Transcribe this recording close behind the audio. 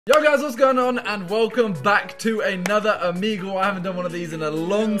Yo guys, what's going on? And welcome back to another Omegle. I haven't done one of these in a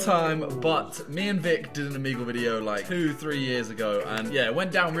long time, but me and Vic did an Omegle video like 2-3 years ago, and yeah, it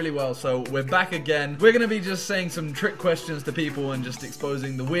went down really well, so we're back again. We're gonna be just saying some trick questions to people and just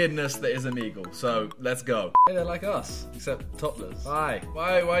exposing the weirdness that is Omegle, so let's go. Hey, they're like us, except topless. Why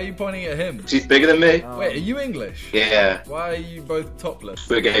are you pointing at him? She's bigger than me. Wait, are you English? Yeah. Why are you both topless?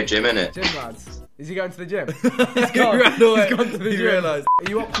 We're gay gym, innit? Gym lads. Is he going to the gym? He's gone. He ran away. He's gone to the He gym. realised. Are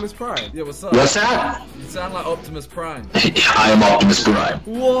you Optimus Prime? Yeah, what's up? What's that? You sound like Optimus Prime. I am Optimus Prime.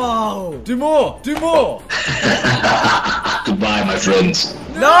 Whoa! Do more! Do more! Goodbye, my friends.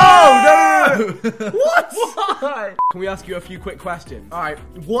 No! What? Why? Can we ask you a few quick questions? Alright,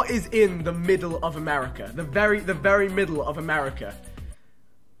 what is in the middle of America? The very middle of America.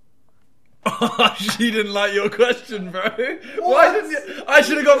 Oh, she didn't like your question, bro. Why didn't you? I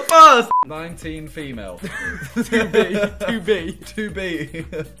should have gone first. 19 female. To be. To be.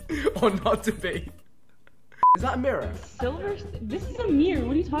 Or not to be. Is that a mirror? Silver? This is a mirror.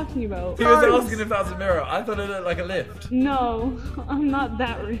 What are you talking about? He was asking if that was a mirror. I thought it looked like a lift. No, I'm not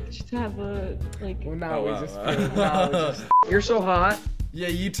that rich to have a, like... Well, now Oh, we wow, just... wow. now we just... You're so hot. Yeah,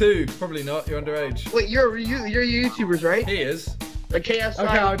 you too. Probably not. You're underage. Wait, you're YouTubers, right? He is. The KSI.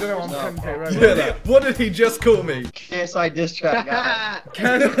 Okay, I don't know. I'm content, right? Hear that? What did he just call me? KSI diss track guy.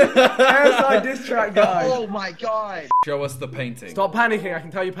 KSI diss track guy. Oh my god. Show us the painting. Stop panicking. I can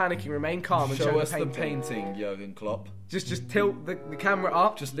tell you panicking. Remain calm and Show us the the painting. painting, Jurgen Klopp. Just tilt the camera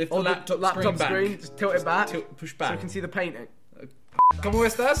up. Just lift or the laptop screen back. Just tilt it back. Push So back. you can see the painting. ¿Cómo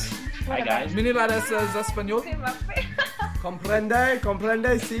estás? Hi, guys. Mini ladas español? Comprende,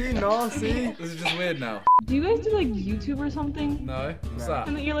 sí, no, sí. This is just weird now. Do you guys do, like, YouTube or something? No? What's No. that?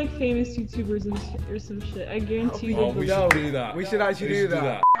 And that you're, like, famous YouTubers and or some shit. I guarantee you Oh, they we do. should do that. We should actually do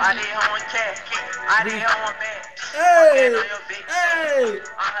that. I need her on cash. I need her on bed. Hey! On your bitch. Hey! On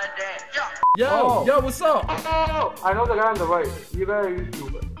her dad. Yo. Yo! Oh. Yo, what's up? I know the guy on the right. He's a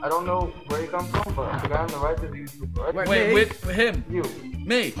YouTuber. I don't know where he comes from, but the guy on the right is a YouTuber. Right? Wait, me? with him? You.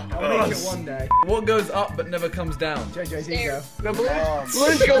 Me? I'll make it one day. What goes up but never comes down? JJ's ego. The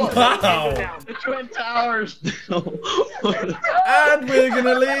balloons go up. Wow! The Twin Towers. And we're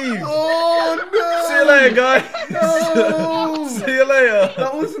gonna leave! Oh no! See you later, guys! No! See you later!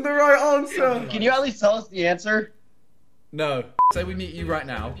 That wasn't the right answer. Can you at least tell us the answer? No. Say we meet you right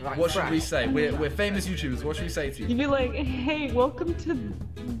now. Right, What should Frank. we say? We're famous YouTubers. What should we say to you? You'd be like, hey, welcome to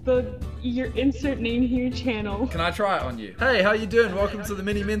your insert name here channel. Can I try it on you? Hey, how you doing? Welcome to the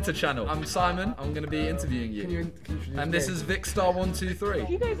Miniminter channel. I'm Simon. I'm gonna be interviewing you. Can you introduce And this me? is VicStar123. If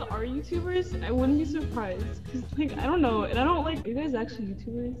you guys are YouTubers, I wouldn't be surprised. Cause, like, I don't know. And I don't, like, are you guys actually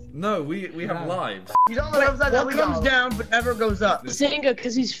YouTubers? No, we have No. lives. You don't know what comes down but never goes up. Singa,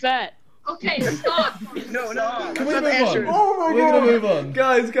 because he's fat. Okay, stop. No. Can we move on? Oh my We're god! gonna move on.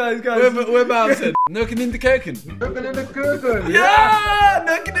 Guys. We're bouncing. Nukken in the Kirken. Looking in the curtain. Yeah!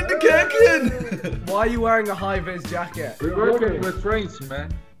 Nukken in the Kirken! Why are you wearing a high-vis jacket? We're working with trains,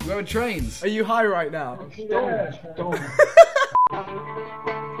 man. We're on trains. Are you high right now? Don't.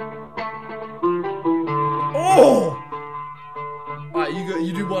 Oh! Alright,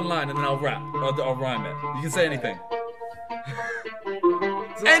 you do one line and then I'll rap. I'll rhyme it. You can say anything.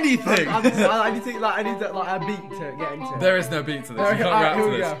 Anything! I need to like a beat to get into. There is no beat to this. You Okay, can't alright, rap here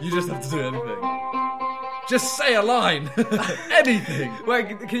to we this. go. You just have to do anything. Just say a line. Anything.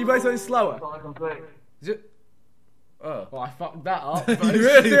 Wait, can you play something slower? All I can play. Oh. Oh, I fucked that up. You But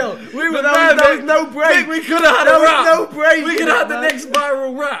really? Still, We were there there, was no break. Vic, we could have had There a was rap. no break. We could have had the next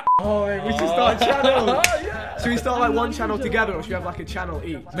viral rap. Oh, wait, we should start a channel. Yeah. Should we start like one channel together, or should we have like a channel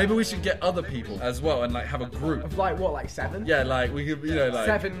each? Maybe we should get other people as well and like have a group. Of like what, like 7? Yeah, like we could, like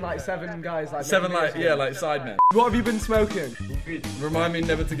Seven guys like. seven, making like videos. like sidemen. What have you been smoking? Remind me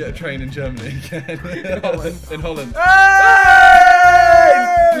never to get a train in Germany again. In Holland. Hey!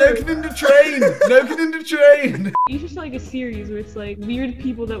 Looking in the train. Looking in the train. You should start, like, a series where it's, like, weird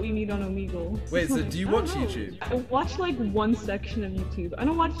people that we meet on Omegle. Wait, so do you watch I don't know. YouTube? I watch, like, one section of YouTube. I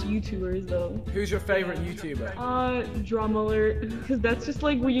don't watch YouTubers, though. Who's your favorite YouTuber? Drama alert, because that's just,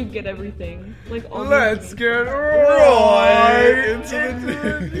 like, where you get everything. Like, all the Let's information. get Right right into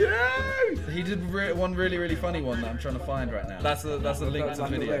the Yes! He did one really funny one that I'm trying to find right now. That's a link to the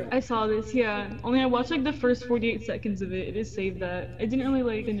video. I saw this, yeah. Only I watched, like, the first 48 seconds of it. It is saved that. I didn't really,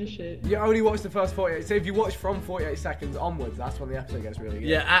 like, finish it. You only watched the first 48. So if you watch from 48 seconds onwards, that's when the episode gets really good.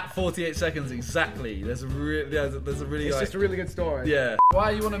 Yeah, at 48 seconds exactly. There's a really It's like, just a really good story. yeah.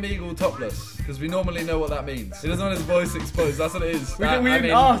 Why are you on Omegle topless? Because we normally know what that means. He doesn't want his voice exposed. That's what it is. We didn't I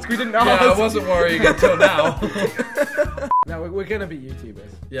ask. mean, We didn't ask. Yeah, I wasn't worrying until now. No, we're gonna be YouTubers.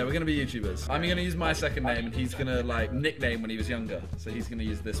 Yeah, we're gonna be YouTubers. I'm gonna use my second name, and he's gonna like nickname when he was younger. So he's gonna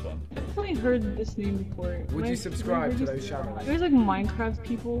use this one. I've definitely heard this name before. Would you subscribe to those channels? There's like Minecraft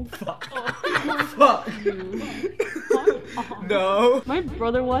people. Fuck. No. My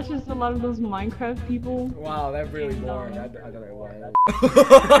brother watches a lot of those Minecraft people. Wow, they're really boring. I don't know why.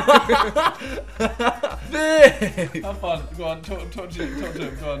 Have fun. Go on, talk to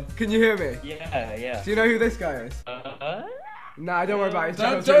him. Go on. Can you hear me? Yeah. Do you know who this guy is? Nah, don't worry about it.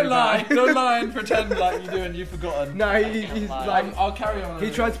 Don't lie. Don't lie and pretend like you do and you've forgotten. No, he's like. I'll carry on.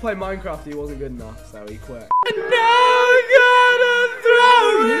 He tried to play Minecraft, he wasn't good enough, so he quit. And now I'm gonna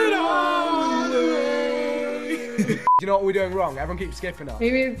throw it all away. Do you know what we're doing wrong? Everyone keeps skipping us.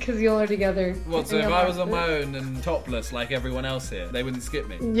 Maybe because y'all are together. What, so if I was on my own and topless like everyone else here, they wouldn't skip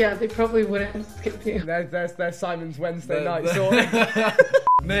me? Yeah, they probably wouldn't skip you. There's Simon's Wednesday night sort.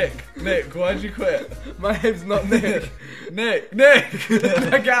 Nick, why'd you quit? My name's not Nick. Nick!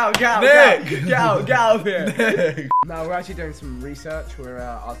 Get out of here. Nick! No, we're actually doing some research.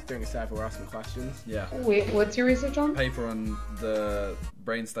 We're doing a survey, we're asking questions. Yeah. Wait, what's your research on? Paper on the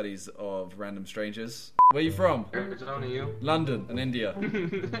brain studies of random strangers. Where are you from? Arizona, you? London and India.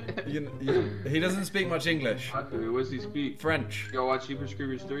 He doesn't speak much English. Okay, what does he speak? French. Y'all watch Jeepers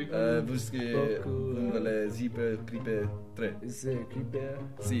Creepers 3?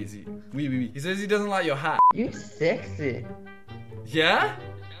 Si. Oui. He says he doesn't like your hat. You sexy. Yeah?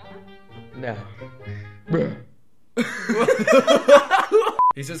 No.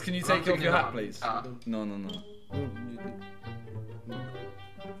 He says, can you take off your hat, please? No. No.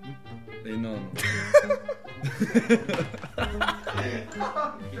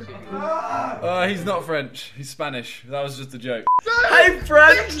 He's not French. He's Spanish. That was just a joke. Hey,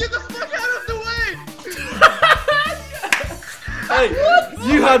 French! Get the fuck out of the way! Hey,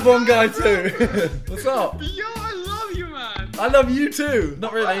 you had one guy too. What's up? Yo, I love you, man. I love you too.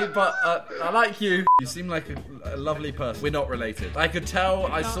 Not really, but I like you. You seem like a lovely person. We're not related. I could tell.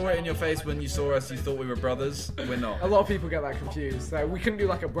 I saw it in your face when you saw us. You thought we were brothers. We're not. A lot of people get that confused. So we couldn't do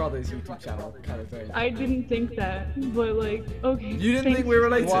like a brothers YouTube channel kind of thing. I didn't think that, but like, okay. You didn't think we were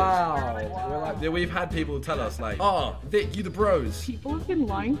related? Wow. We're like, Yeah, we've had people tell us like, "Oh, Vic, you the bros." People have been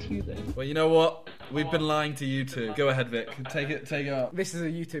lying to you then. Well, you know what? We've been lying to you too. Go ahead, Vic. Take it up. this is a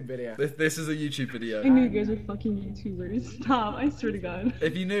YouTube video. This is a YouTube I video. knew you guys were fucking YouTubers. Stop, I swear to God.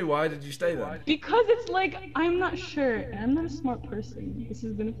 If you knew, why did you stay there? Because it's like, I'm not sure, and I'm not a smart person. This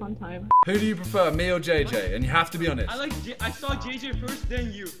has been a fun time. Who do you prefer, me or JJ? And you have to be honest. I saw JJ first,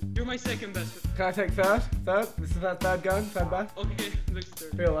 then you. You're my second best. Can I take third? Third? This is that third going? Third best? Okay, looks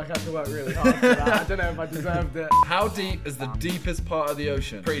third. I feel like I have to work really hard for that. I don't know if I deserved it. How deep is the deepest part of the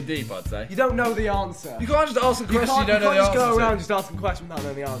ocean? Pretty deep, I'd say. You don't know the answer. You can't just ask a question you don't know the just answer go to. around just asking questions without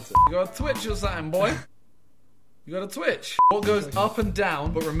knowing the answer. You got a Twitch or something, boy? You got a Twitch. What goes up and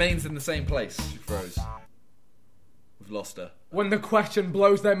down but remains in the same place? She froze. We've lost her. When the question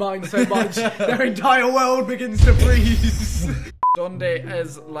blows their mind so much, their entire world begins to freeze. Donde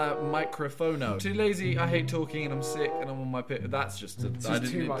es la microfono? Too lazy, I hate talking and I'm sick and I'm on my pit. That's just Too much didn't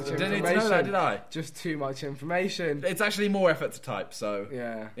need to know information. that, did I? Just too much information. It's actually more effort to type, so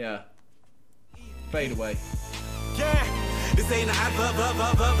Yeah. Fade away. Yeah, this ain't an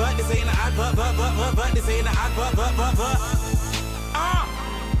advert, this ain't an advert, this ain't an advert,